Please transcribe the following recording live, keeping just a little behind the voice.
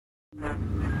The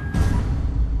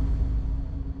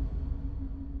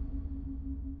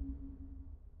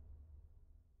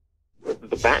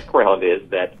background is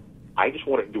that I just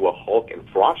wanted to do a Hulk and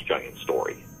Frost Giant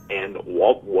story, and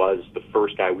Walt was the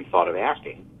first guy we thought of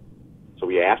asking. So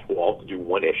we asked Walt to do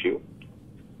one issue.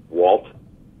 Walt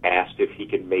asked if he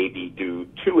could maybe do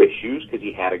 2 issues because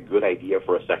he had a good idea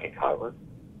for a second cover.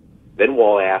 Then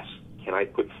Walt asked, can I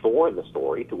put Thor in the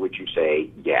story? To which you say,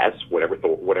 yes, whatever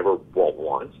Walt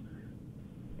wants.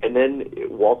 And then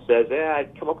Walt says,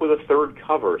 I'd come up with a 3rd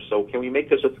cover, so can we make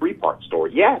this a 3-part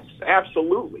story? Yes,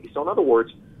 absolutely. So in other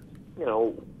words,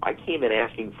 I came in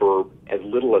asking for as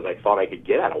little as I thought I could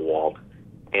get out of Walt,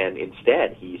 and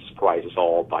instead he surprised us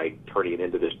all by turning it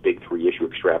into this big 3-issue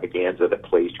extravaganza that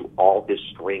plays to all his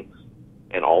strengths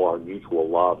and all our mutual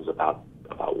loves about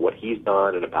what he's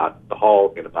done and about the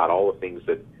Hulk and about all the things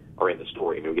that are in the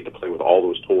story. We get to play with all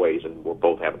those toys, and we're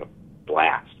both having a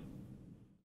blast.